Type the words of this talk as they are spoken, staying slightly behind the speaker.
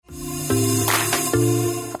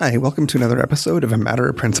Hi, welcome to another episode of A Matter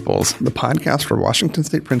of Principals, the podcast for Washington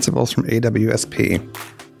State principals from AWSP.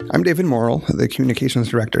 I'm David Morrill, the Communications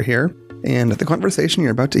Director here, and the conversation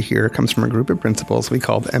you're about to hear comes from a group of principals we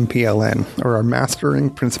called MPLN, or our Mastering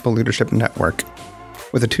Principal Leadership Network.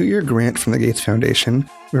 With a 2-year grant from the Gates Foundation,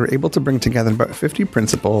 we were able to bring together about 50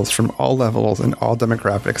 principals from all levels and all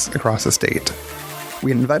demographics across the state.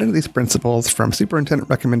 We invited these principals from superintendent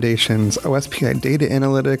recommendations, OSPI data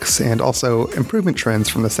analytics, and also improvement trends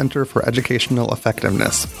from the Center for Educational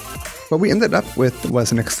Effectiveness. What we ended up with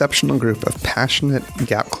was an exceptional group of passionate,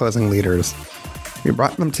 gap-closing leaders. We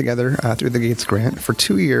brought them together through the Gates Grant for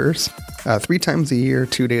 2 years, 3 times a year,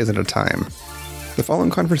 2 days at a time. The following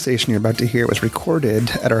conversation you're about to hear was recorded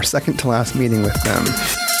at our second-to-last meeting with them.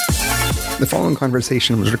 The following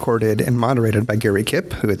conversation was recorded and moderated by Gary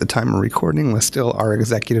Kemp, who at the time of recording was still our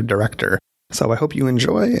executive director. So I hope you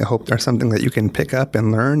enjoy. I hope there's something that you can pick up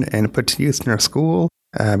and learn and put to use in your school.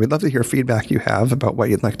 We'd love to hear feedback you have about what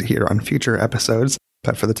you'd like to hear on future episodes.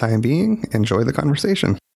 But for the time being, enjoy the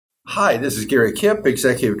conversation. Hi, this is Gary Kemp,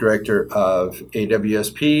 Executive Director of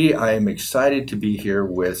AWSP. I am excited to be here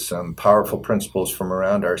with some powerful principals from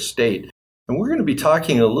around our state. And we're going to be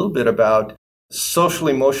talking a little bit about social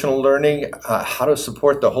emotional learning, how to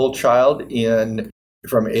support the whole child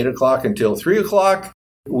from 8 o'clock until 3 o'clock.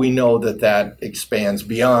 We know that expands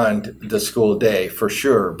beyond the school day for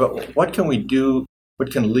sure. But what can we do?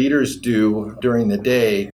 What can leaders do during the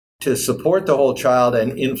day to support the whole child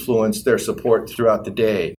and influence their support throughout the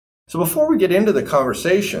day? So before we get into the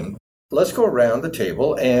conversation, let's go around the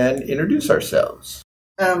table and introduce ourselves.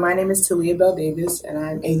 My name is Talia Bell Davis, and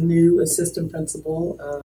I'm a new assistant principal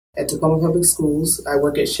at Tacoma Public Schools. I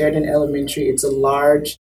work at Sheridan Elementary. It's a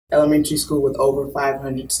large elementary school with over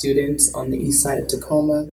 500 students on the east side of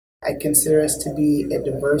Tacoma. I consider us to be a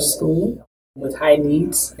diverse school with high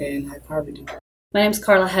needs and high poverty. My name's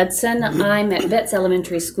Carla Hudson. I'm at Betts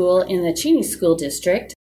Elementary School in the Cheney School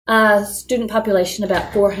District. Student population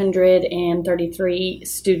about 433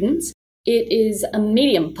 students. It is a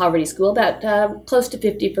medium poverty school, about close to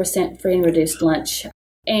 50% free and reduced lunch,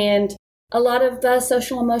 and a lot of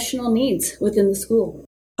social emotional needs within the school.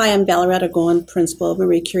 Hi, I'm Valeretta Goen, principal of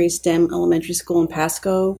Marie Curie STEM Elementary School in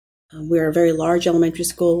Pasco. We're a very large elementary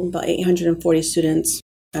school, about 840 students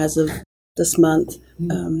as of this month.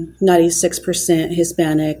 96%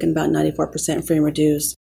 Hispanic and about 94% free and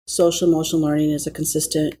reduced. Social emotional learning is a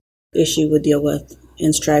consistent issue we deal with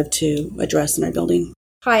and strive to address in our building.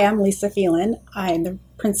 Hi, I'm Lisa Phelan. I'm the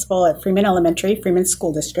principal at Freeman Elementary, Freeman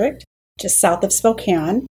School District, just south of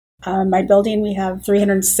Spokane. My building, we have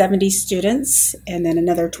 370 students and then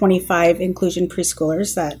another 25 inclusion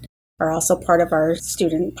preschoolers that are also part of our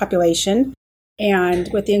student population. And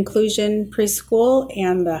with the inclusion preschool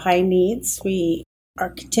and the high needs, we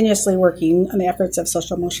are continuously working on the efforts of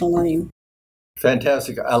social emotional learning.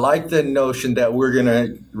 Fantastic. I like the notion that we're going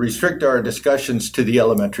to restrict our discussions to the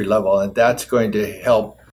elementary level, and that's going to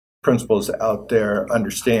help principals out there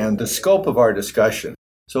understand the scope of our discussion.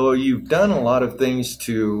 So you've done a lot of things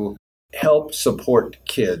to help support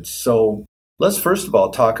kids. So let's first of all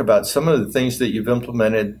talk about some of the things that you've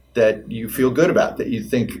implemented that you feel good about, that you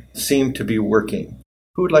think seem to be working.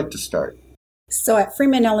 Who would like to start? So at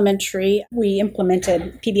Freeman Elementary, we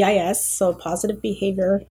implemented PBIS, so positive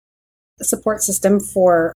behavior support system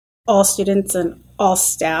for all students and all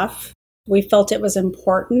staff. We felt it was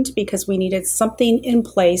important because we needed something in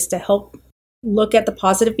place to help look at the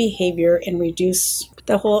positive behavior and reduce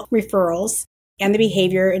the whole referrals and the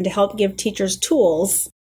behavior, and to help give teachers tools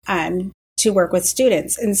to work with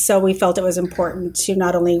students. And so we felt it was important to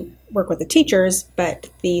not only work with the teachers,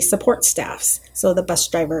 but the support staffs, so the bus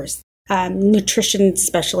drivers, nutrition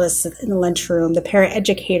specialists in the lunchroom, the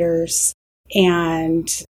paraeducators, and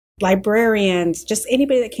librarians, just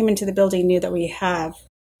anybody that came into the building knew that we have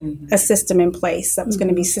a system in place that was going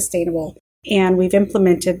to be sustainable. And we've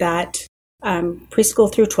implemented that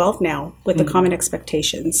preschool through 12 now with the common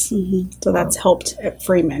expectations. So that's helped at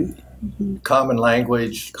Freeman. Common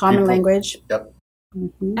language. Language. Yep.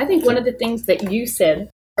 I think one of the things that you said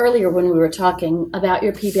earlier when we were talking about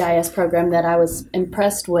your PBIS program that I was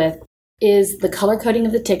impressed with is the color coding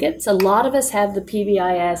of the tickets. A lot of us have the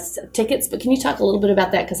PBIS tickets, but can you talk a little bit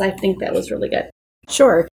about that? Because I think that was really good.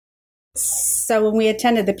 Sure. So when we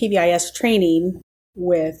attended the PBIS training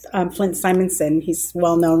with Flint Simonson, he's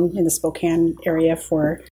well known in the Spokane area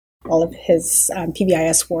for all of his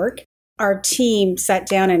PBIS work, our team sat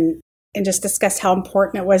down and just discussed how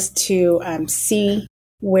important it was to see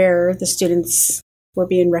where the students were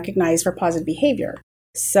being recognized for positive behavior.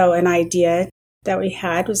 So an idea that we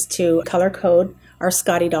had was to color code our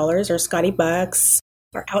Scotty dollars, our Scotty bucks,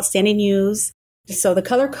 our outstanding U's, So the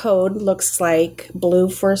color code looks like blue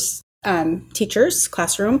for teachers,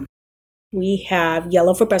 classroom. We have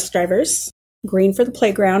yellow for bus drivers, green for the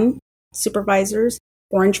playground, supervisors,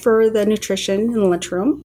 orange for the nutrition in the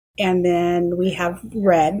lunchroom. And then we have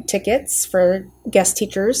red tickets for guest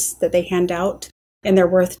teachers that they hand out, and they're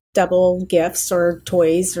worth double gifts or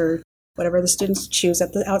toys or whatever the students choose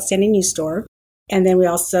at the Outstanding News Store. And then we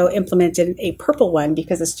also implemented a purple one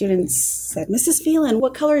because the students said, Mrs. Phelan,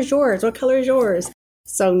 what color is yours? What color is yours?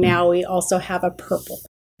 So now we also have a purple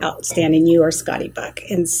Outstanding U or Scotty Buck.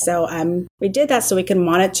 And so we did that so we can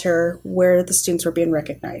monitor where the students were being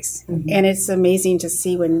recognized. Mm-hmm. And it's amazing to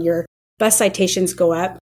see when your bus citations go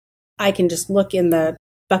up, I can just look in the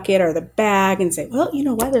bucket or the bag and say, well, you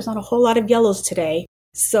know what? There's not a whole lot of yellows today.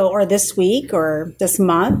 So, or this week or this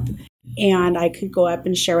month. And I could go up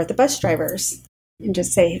and share with the bus drivers and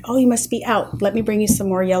just say, oh, you must be out. Let me bring you some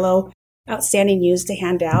more yellow Outstanding U's to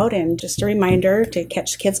hand out. And just a reminder to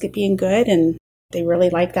catch kids being good. And they really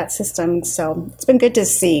like that system. So it's been good to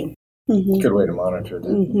see. Mm-hmm. Good way to monitor it.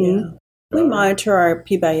 Mm-hmm. Yeah. We monitor our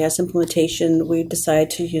PBIS implementation. We decided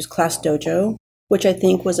to use Class Dojo, which I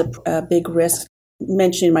think was a big risk,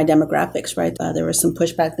 mentioning my demographics, right? There was some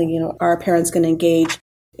pushback thinking, are parents going to engage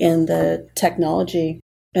in the technology?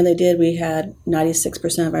 And they did. We had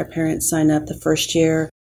 96% of our parents sign up the first year.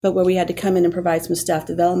 But where we had to come in and provide some staff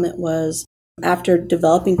development was after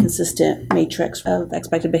developing consistent matrix of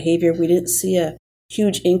expected behavior, we didn't see a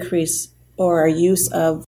huge increase or a use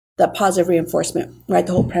of the positive reinforcement, right?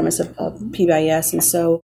 The whole premise of PBIS. And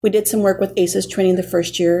so we did some work with ACEs training the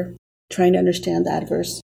first year, trying to understand the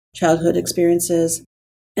adverse childhood experiences.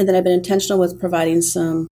 And then I've been intentional with providing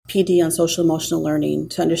some PD on social emotional learning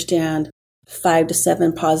to understand 5 to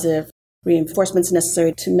 7 positive reinforcements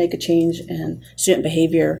necessary to make a change in student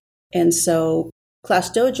behavior. And so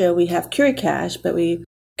Class Dojo, we have Curie Cash, but we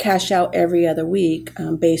cash out every other week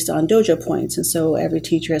based on dojo points. And so every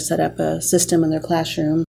teacher has set up a system in their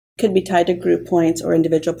classroom. Could be tied to group points or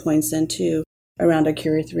individual points into around our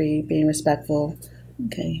Curie 3, being respectful,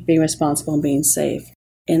 being responsible and being safe.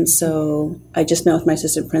 And so I just met with my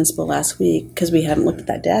assistant principal last week because we haven't looked at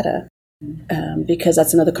that data because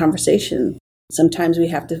that's another conversation. Sometimes we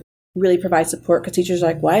have to really provide support because teachers are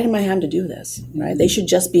like, why am I having to do this? Right? They should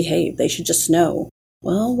just behave. They should just know.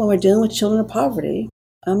 Well, when we're dealing with children of poverty,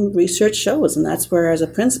 research shows, and that's where as a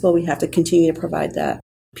principal we have to continue to provide that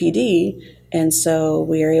PD. And so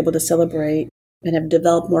we are able to celebrate and have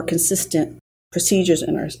developed more consistent procedures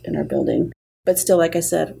in our building. But still, like I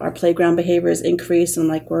said, our playground behavior has increased,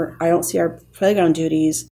 and I don't see our playground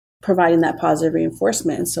duties providing that positive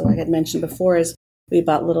reinforcement. And so, like I had mentioned before, is we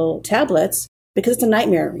bought little tablets because it's a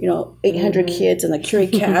nightmare. 800 kids and the Curie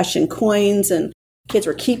Cash and coins, and kids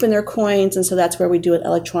were keeping their coins, and so that's where we do an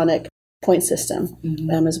electronic point system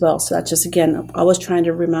as well. So that's just again, always trying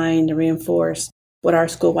to remind and reinforce what our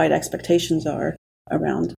school-wide expectations are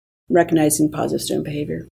around recognizing positive student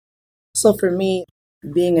behavior. So for me,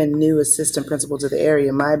 being a new assistant principal to the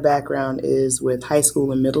area, my background is with high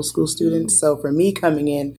school and middle school students. So for me coming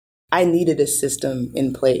in, I needed a system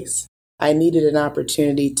in place. I needed an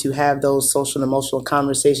opportunity to have those social and emotional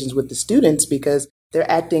conversations with the students because they're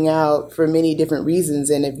acting out for many different reasons.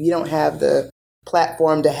 And if you don't have the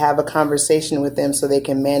platform to have a conversation with them so they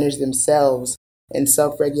can manage themselves and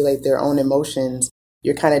self-regulate their own emotions,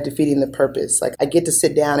 you're kind of defeating the purpose. Like I get to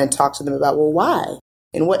sit down and talk to them about, well, why?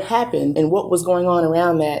 And what happened and what was going on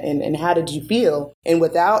around that and how did you feel? And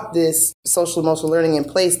without this social emotional learning in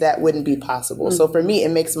place, that wouldn't be possible. So for me,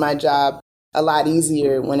 it makes my job a lot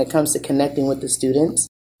easier when it comes to connecting with the students.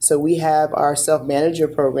 So we have our self-manager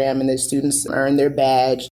program and the students earn their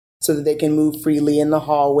badge so that they can move freely in the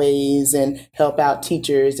hallways and help out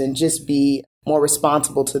teachers and just be more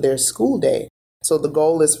responsible to their school day. So the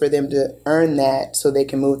goal is for them to earn that so they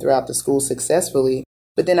can move throughout the school successfully.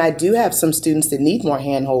 But then I do have some students that need more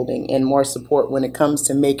hand-holding and more support when it comes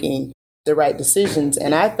to making the right decisions.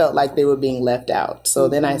 And I felt like they were being left out. So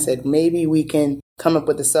then I said, maybe we can come up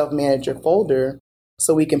with a self-manager folder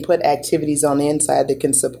so we can put activities on the inside that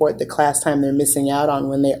can support the class time they're missing out on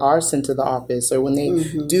when they are sent to the office or when they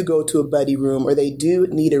do go to a buddy room or they do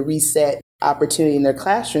need a reset opportunity in their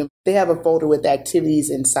classroom. They have a folder with activities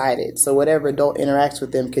inside it. So whatever adult interacts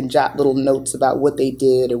with them can jot little notes about what they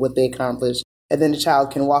did or what they accomplished. And then the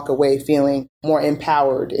child can walk away feeling more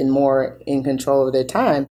empowered and more in control of their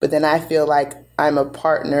time. But then I feel like I'm a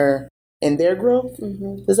partner in their growth.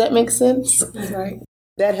 Does that make sense? Right.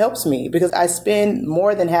 That helps me because I spend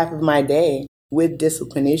more than half of my day with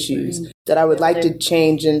discipline issues that I would like to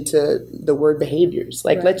change into the word behaviors.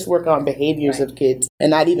 Like, let's work on behaviors of kids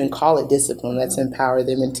and not even call it discipline. Let's empower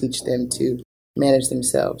them and teach them to manage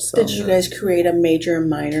themselves. So. Did you guys create a major and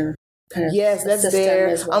minor kind of Yes, that's system there.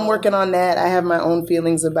 as well? I'm working on that. I have my own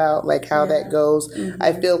feelings about like how that goes.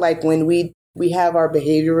 I feel like when we have our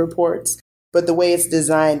behavior reports, but the way it's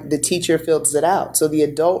designed, the teacher filters it out. So the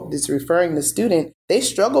adult that's referring the student, they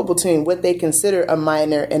struggle between what they consider a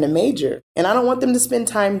minor and a major. And I don't want them to spend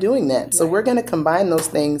time doing that. So we're going to combine those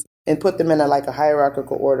things and put them in a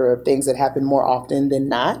hierarchical order of things that happen more often than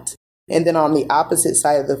not. And then on the opposite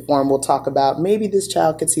side of the form, we'll talk about maybe this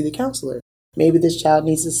child could see the counselor. Maybe this child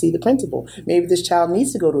needs to see the principal. Maybe this child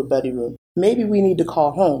needs to go to a buddy room. Maybe we need to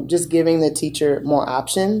call home, just giving the teacher more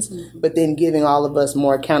options, but then giving all of us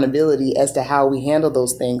more accountability as to how we handle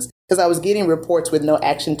those things. Because I was getting reports with no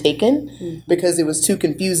action taken because it was too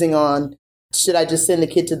confusing on, should I just send the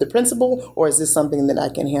kid to the principal or is this something that I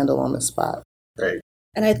can handle on the spot? Right.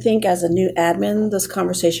 And I think as a new admin, this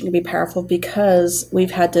conversation can be powerful because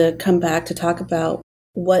we've had to come back to talk about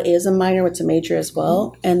what is a minor, what's a major as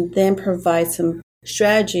well, and then provide some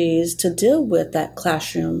strategies to deal with that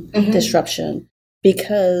classroom disruption.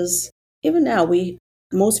 Because even now,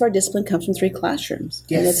 most of our discipline comes from 3 classrooms,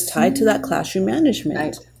 and it's tied to that classroom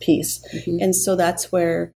management piece. And so that's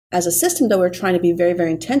where, as a system, though, we're trying to be very,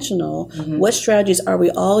 very intentional. What strategies are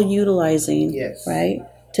we all utilizing, right,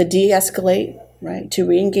 to de-escalate, right, to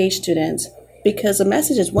re-engage students? Because the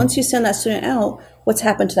message is, once you send that student out, what's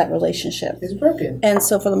happened to that relationship? It's broken. And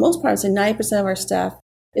so for the most part, I'd say 90% of our staff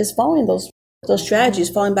is following those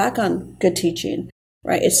strategies, falling back on good teaching,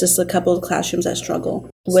 right? It's just a couple of classrooms that struggle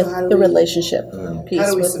with the relationship piece.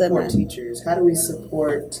 How do we with support them. teachers? How do we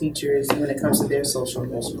support teachers when it comes to their social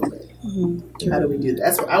emotional learning? How do we do that?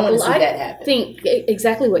 That's what I want to see that happen. I think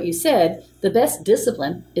exactly what you said. The best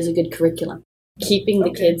discipline is a good curriculum. Keeping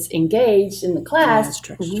the kids engaged in the class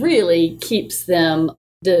really keeps them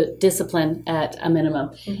the discipline at a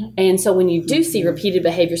minimum. And so when you do see repeated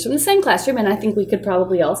behaviors from the same classroom, and I think we could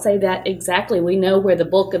probably all say that exactly, we know where the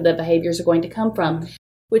bulk of the behaviors are going to come from,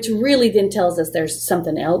 which really then tells us there's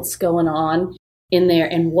something else going on in there,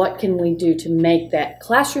 and what can we do to make that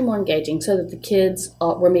classroom more engaging so that the kids,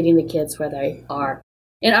 we're meeting the kids where they are.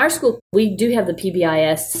 In our school, we do have the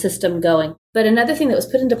PBIS system going. But another thing that was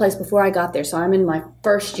put into place before I got there, so I'm in my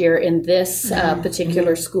first year in this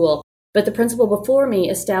particular school, but the principal before me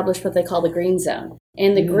established what they call the green zone.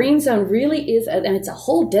 And the green zone really is, and it's a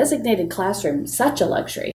whole designated classroom, such a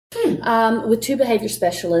luxury, with 2 behavior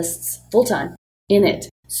specialists full-time in it.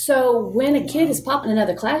 So when a kid is popping in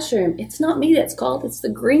another classroom, it's not me that's called, it's the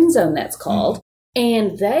green zone that's called.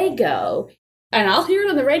 And they go, and I'll hear it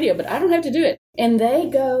on the radio, but I don't have to do it. And they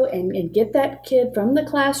go and get that kid from the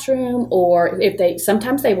classroom, or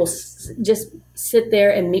sometimes they will just sit there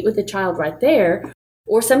and meet with the child right there,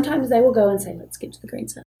 or sometimes they will go and say, let's get to the green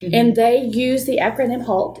zone. And they use the acronym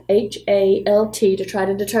HALT, H-A-L-T, to try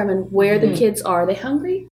to determine where the kids are. Are they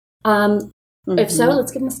hungry? If so,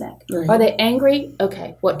 let's give them a snack. Are they angry?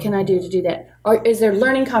 Okay, what can I do to do that? Is their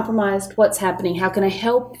learning compromised? What's happening? How can I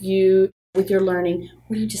help you with your learning?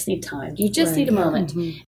 Or do you just need time? Do you just need a moment?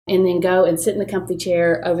 And then go and sit in the comfy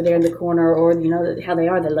chair over there in the corner, or you know how they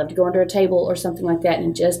are. They love to go under a table or something like that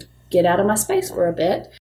and just get out of my space for a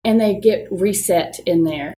bit. And they get reset in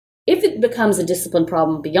there. If it becomes a discipline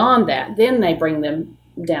problem beyond that, then they bring them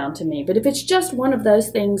down to me. But if it's just one of those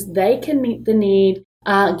things, they can meet the need,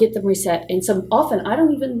 get them reset. And so often I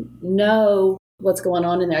don't even know what's going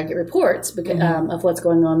on in there. I get reports because, of what's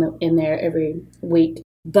going on in there every week.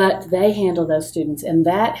 But they handle those students, and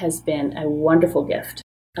that has been a wonderful gift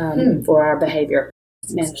for our behavior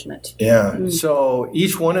management. Yeah. So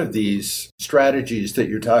each one of these strategies that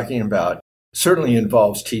you're talking about certainly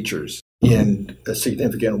involves teachers in a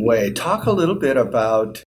significant way. Talk a little bit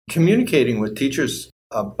about communicating with teachers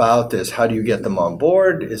about this. How do you get them on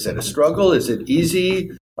board? Is it a struggle? Is it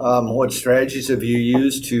easy? What strategies have you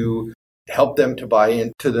used to help them to buy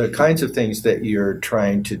into the kinds of things that you're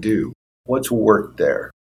trying to do? What's worked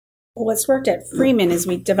there? What's worked at Freeman is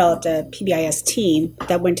we developed a PBIS team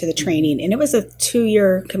that went to the training, and it was a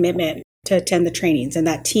 2-year commitment to attend the trainings. And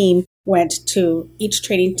that team went to each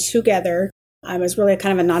training together. It was really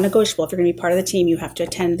kind of a non-negotiable. If you're going to be part of the team, you have to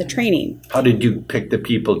attend the training. How did you pick the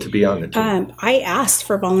people to be on the team? I asked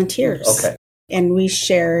for volunteers. Okay. And we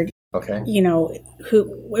shared, who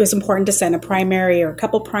it was important to send a primary or a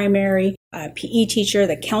couple primary, a PE teacher,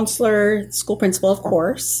 the counselor, school principal, of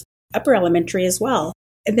course, upper elementary as well.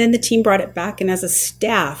 And then the team brought it back, and as a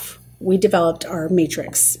staff, we developed our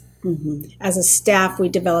matrix. As a staff, we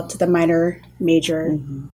developed the minor, major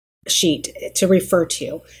sheet to refer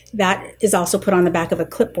to. That is also put on the back of a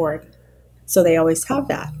clipboard, so they always have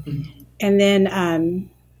that. And then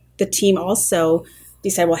the team also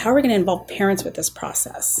decided, well, how are we going to involve parents with this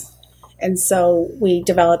process? And so we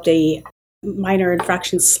developed a minor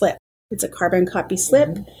infraction slip. It's a carbon copy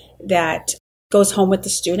slip that goes home with the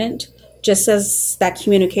student, just as that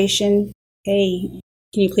communication, hey,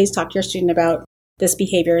 can you please talk to your student about this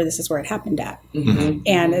behavior? This is where it happened at.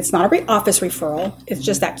 And it's not a office referral. It's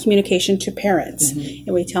just that communication to parents.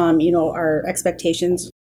 And we tell them, our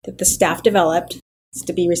expectations that the staff developed is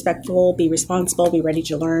to be respectful, be responsible, be ready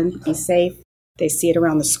to learn, be safe. They see it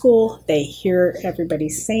around the school. They hear everybody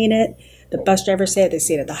saying it. The bus drivers say it. They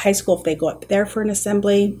see it at the high school if they go up there for an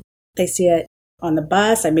assembly. They see it on the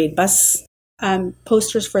bus. I made bus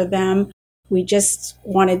posters for them. We just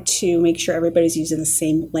wanted to make sure everybody's using the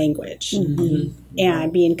same language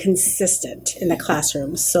and being consistent in the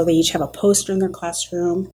classrooms. So they each have a poster in their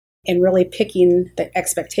classroom and really picking the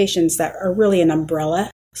expectations that are really an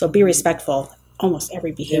umbrella. So be respectful. Almost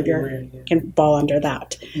every behavior can fall under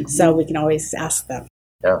that. So we can always ask them.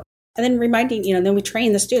 Yeah. And then reminding, then we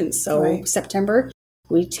train the students. So September,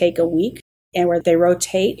 we take a week and where they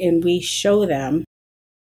rotate and we show them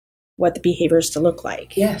what the behaviors to look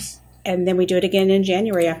like. Yes. And then we do it again in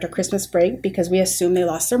January after Christmas break because we assume they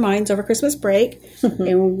lost their minds over Christmas break.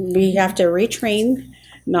 And we have to retrain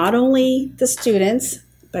not only the students,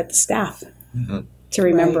 but the staff to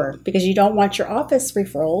remember. Because you don't want your office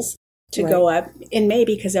referrals to go up in May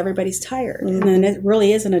because everybody's tired. And then it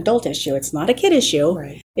really is an adult issue. It's not a kid issue.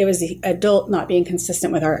 It was the adult not being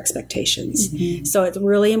consistent with our expectations. So it's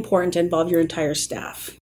really important to involve your entire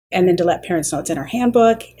staff. And then to let parents know it's in our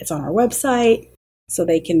handbook, it's on our website, so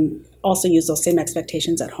they can also use those same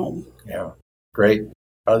expectations at home. Yeah. Great.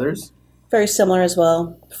 Others? Very similar as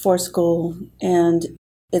well for school. And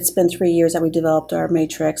it's been 3 years that we developed our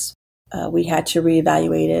matrix. We had to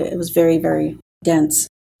reevaluate it. It was very, very dense.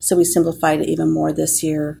 So we simplified it even more this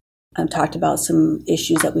year and talked about some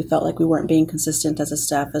issues that we felt like we weren't being consistent as a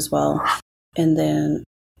staff as well. And then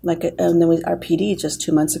our PD just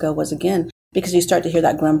 2 months ago was again, because you start to hear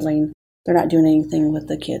that grumbling, they're not doing anything with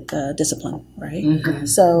the kid discipline, right?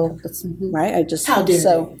 So, right? Let's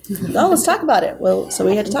talk about it. Well, so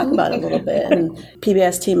we had to talk about it a little bit. And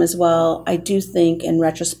PBS team as well, I do think in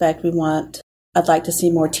retrospect, I'd like to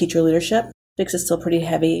see more teacher leadership because it's still pretty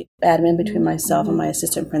heavy admin between myself and my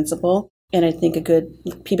assistant principal. And I think a good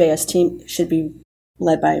PBS team should be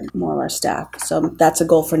led by more of our staff. So that's a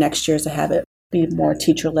goal for next year is to have it be more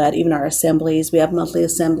teacher-led. Even our assemblies, we have monthly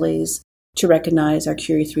assemblies to recognize our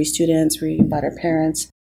Curie 3 students. We invite our parents.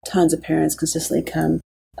 Tons of parents consistently come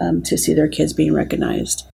to see their kids being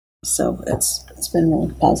recognized. So it's been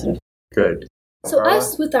really positive. Good. So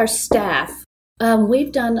us with our staff,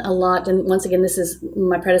 we've done a lot, and once again, this is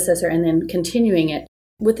my predecessor and then continuing it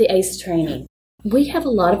with the ACE training. We have a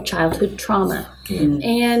lot of childhood trauma,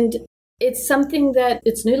 and it's something that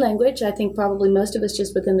it's new language. I think probably most of us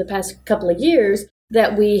just within the past couple of years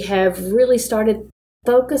that we have really started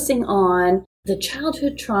focusing on the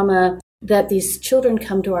childhood trauma that these children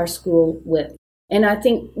come to our school with. And I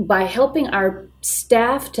think by helping our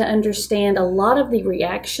staff to understand a lot of the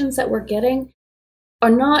reactions that we're getting are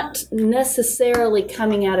not necessarily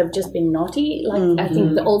coming out of just being naughty, like I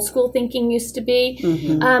think the old school thinking used to be.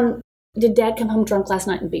 Did Dad come home drunk last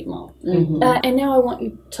night and beat Mom? And now I want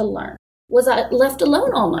you to learn. Was I left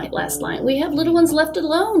alone all night last night? We have little ones left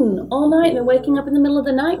alone all night, and they're waking up in the middle of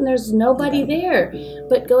the night, and there's nobody there.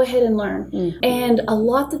 But go ahead and learn. And a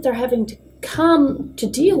lot that they're having to come to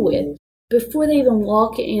deal with before they even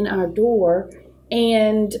walk in our door,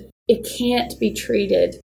 and it can't be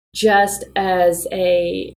treated just as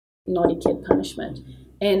a naughty kid punishment.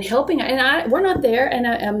 And helping, we're not there, and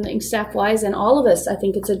I'm thinking staff-wise, and all of us, I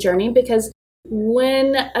think it's a journey, because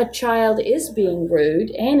when a child is being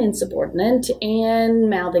rude and insubordinate and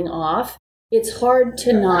mouthing off, it's hard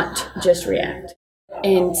to not just react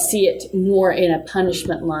and see it more in a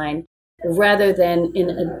punishment line rather than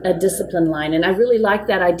in a discipline line. And I really like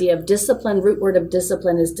that idea of discipline. Root word of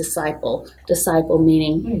discipline is disciple. Disciple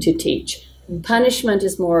meaning to teach. Punishment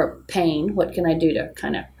is more pain. What can I do to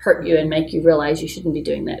kind of hurt you and make you realize you shouldn't be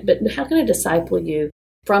doing that? But how can I disciple you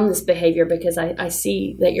from this behavior because I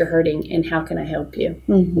see that you're hurting, and how can I help you?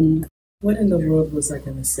 What in the world was I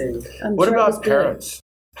going to say? What about parents?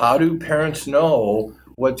 How do parents know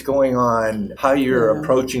what's going on, how you're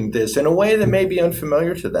approaching this in a way that may be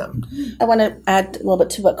unfamiliar to them? I want to add a little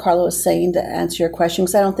bit to what Carla was saying to answer your question,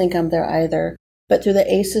 because I don't think I'm there either. But through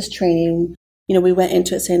the ACEs training, we went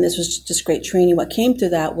into it saying this was just great training. What came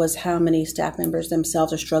through that was how many staff members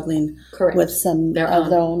themselves are struggling with some of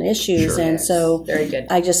their own issues. And so very good.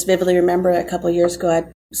 I just vividly remember a couple of years ago, I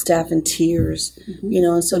had staff in tears,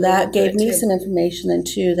 and so that gave me some information then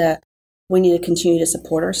too that we need to continue to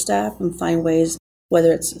support our staff and find ways,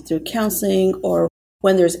 whether it's through counseling or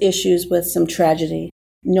when there's issues with some tragedy,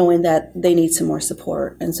 knowing that they need some more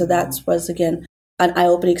support. And so that was, again, an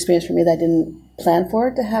eye-opening experience for me that I didn't plan for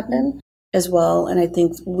it to happen as well. And I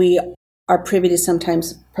think we are privy to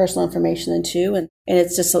sometimes personal information then too. And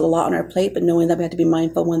it's just a lot on our plate, but knowing that we have to be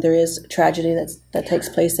mindful when there is tragedy that takes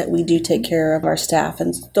place, that we do take care of our staff.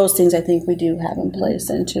 And those things I think we do have in place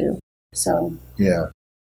then too. So. Yeah.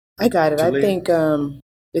 I got it. I think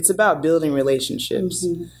it's about building relationships.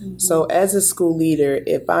 So as a school leader,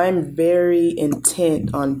 if I'm very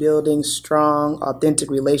intent on building strong, authentic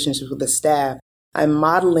relationships with the staff, I'm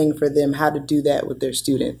modeling for them how to do that with their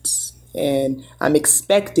students. And I'm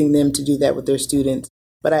expecting them to do that with their students.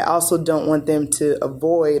 But I also don't want them to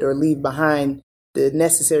avoid or leave behind the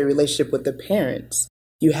necessary relationship with the parents.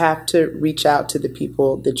 You have to reach out to the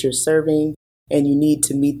people that you're serving, and you need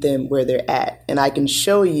to meet them where they're at. And I can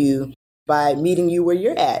show you by meeting you where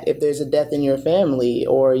you're at. If there's a death in your family,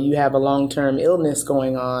 or you have a long-term illness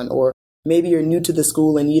going on, or maybe you're new to the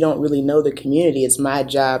school and you don't really know the community, it's my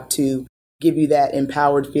job to give you that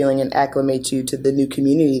empowered feeling and acclimate you to the new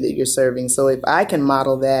community that you're serving. So if I can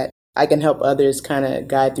model that, I can help others kind of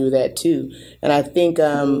guide through that too. And I think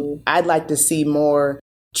I'd like to see more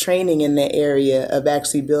training in that area of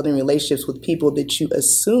actually building relationships with people that you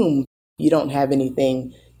assume you don't have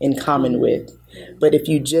anything in common with. But if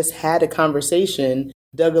you just had a conversation,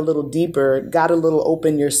 dug a little deeper, got a little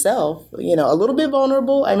open yourself, a little bit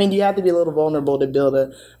vulnerable. I mean, you have to be a little vulnerable to build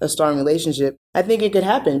a strong relationship. I think it could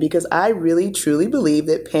happen because I really, truly believe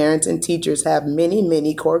that parents and teachers have many,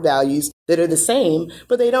 many core values that are the same,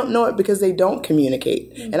 but they don't know it because they don't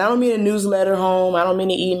communicate. And I don't mean a newsletter home. I don't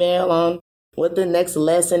mean an email on what the next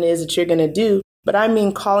lesson is that you're going to do, but I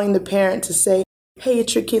mean calling the parent to say, hey,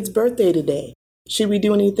 it's your kid's birthday today. Should we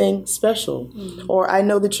do anything special? Or I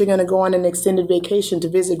know that you're going to go on an extended vacation to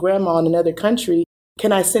visit grandma in another country.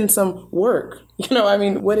 Can I send some work?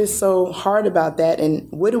 What is so hard about that?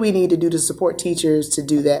 And what do we need to do to support teachers to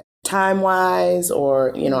do that time-wise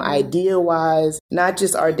or, idea-wise? Not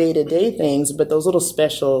just our day-to-day things, but those little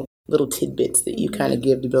special little tidbits that you kind of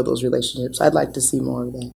give to build those relationships. I'd like to see more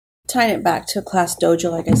of that. Tying it back to class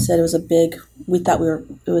dojo, like I said, it was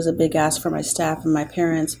it was a big ask for my staff and my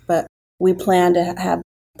parents, but we planned to have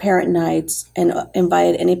parent nights and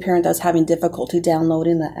invited any parent that was having difficulty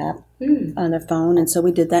downloading the app on their phone. And so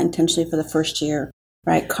we did that intentionally for the first year,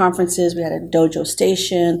 right? Conferences, we had a dojo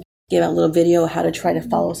station, gave out a little video how to try to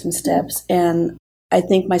follow some steps. And I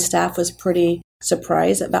think my staff was pretty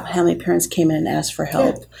surprised about how many parents came in and asked for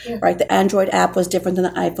help, right? The Android app was different than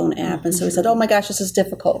the iPhone app. And so we said, oh my gosh, this is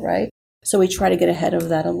difficult, right? So we try to get ahead of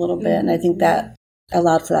that a little bit. And I think that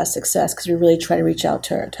allowed for that success because we really try to reach out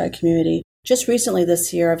to our community. Just recently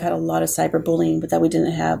this year, I've had a lot of cyberbullying, but that we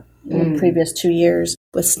didn't have in the previous 2 years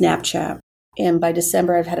with Snapchat. And by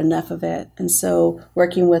December, I've had enough of it. And so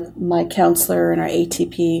working with my counselor and our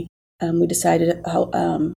ATP, we decided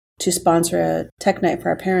to sponsor a tech night for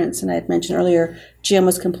our parents. And I had mentioned earlier, gym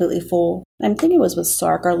was completely full. I'm thinking it was with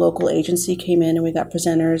SARC, our local agency came in and we got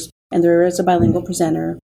presenters. And there was a bilingual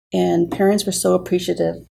presenter. And parents were so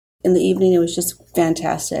appreciative. In the evening, it was just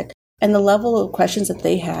fantastic. And the level of questions that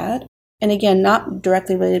they had, and again, not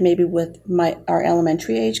directly related maybe with our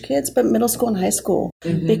elementary age kids, but middle school and high school,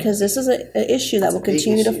 because this is an issue that will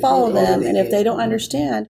continue to follow them. And if they don't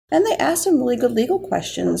understand, and they asked some really good legal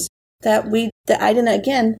questions that I didn't,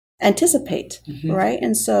 again, anticipate, right?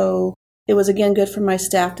 And so it was, again, good for my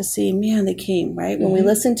staff to see, man, they came, right? When we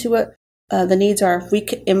listen to what the needs are, if we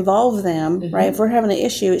could involve them, right? If we're having an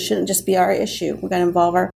issue, it shouldn't just be our issue. We've got to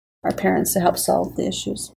involve our parents to help solve the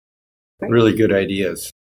issues. Right? Really good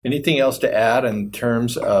ideas. Anything else to add in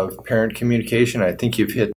terms of parent communication? I think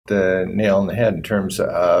you've hit the nail on the head in terms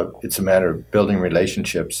of it's a matter of building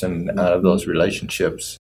relationships, and out of those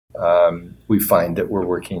relationships, we find that we're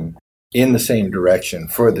working in the same direction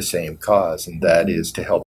for the same cause, and that is to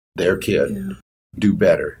help their kid do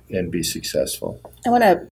better and be successful. I want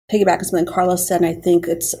to piggyback on something Carlos said, and I think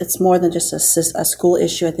it's more than just a school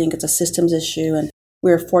issue. I think it's a systems issue, and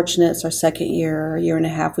we're fortunate. It's our second year and a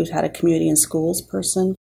half. We've had a community in schools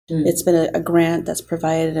person. It's been a grant that's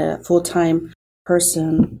provided a full-time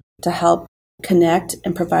person to help connect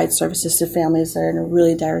and provide services to families that are in a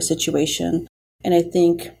really dire situation. And I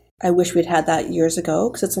think I wish we'd had that years ago,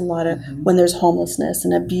 because it's a lot of when there's homelessness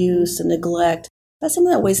and abuse and neglect, that's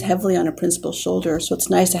something that weighs heavily on a principal's shoulder. So it's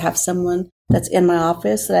nice to have someone that's in my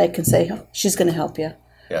office that I can say, oh, she's going to help you.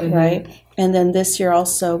 Yeah. Right. And then this year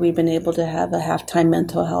also, we've been able to have a half-time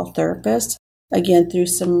mental health therapist. Again, through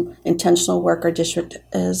some intentional work our district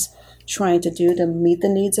is trying to do to meet the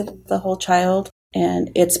needs of the whole child. And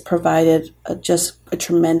it's provided just a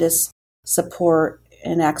tremendous support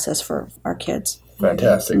and access for our kids.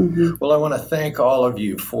 Fantastic. Mm-hmm. Well, I want to thank all of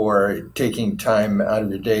you for taking time out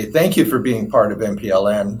of your day. Thank you for being part of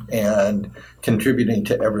MPLN and contributing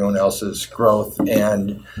to everyone else's growth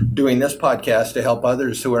and doing this podcast to help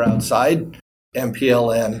others who are outside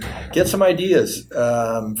MPLN get some ideas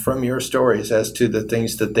from your stories as to the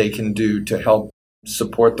things that they can do to help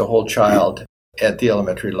support the whole child at the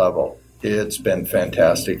elementary level. It's been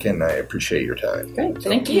fantastic, and I appreciate your time. Great.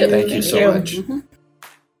 Thank you. Thank you so much. Mm-hmm.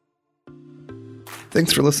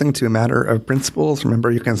 Thanks for listening to A Matter of Principles.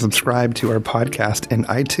 Remember, you can subscribe to our podcast in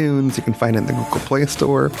iTunes. You can find it in the Google Play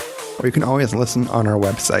Store, or you can always listen on our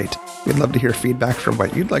website. We'd love to hear feedback from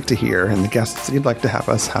what you'd like to hear and the guests you'd like to have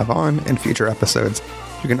us have on in future episodes.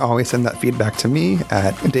 You can always send that feedback to me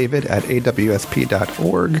at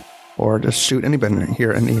david@awsp.org, or just shoot anybody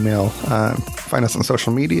here an email. Find us on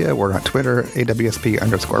social media. We're on Twitter,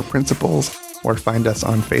 AWSP_principles, or find us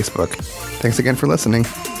on Facebook. Thanks again for listening.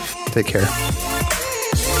 Take care.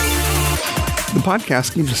 The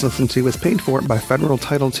podcast you just listened to was paid for by Federal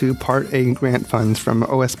Title II Part A grant funds from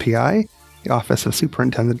OSPI, the Office of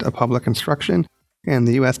Superintendent of Public Instruction, and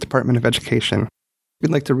the U.S. Department of Education. If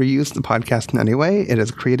you'd like to reuse the podcast in any way, it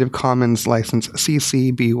is Creative Commons License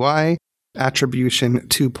CC BY Attribution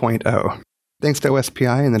 2.0. Thanks to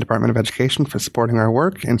OSPI and the Department of Education for supporting our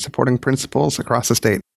work and supporting principals across the state.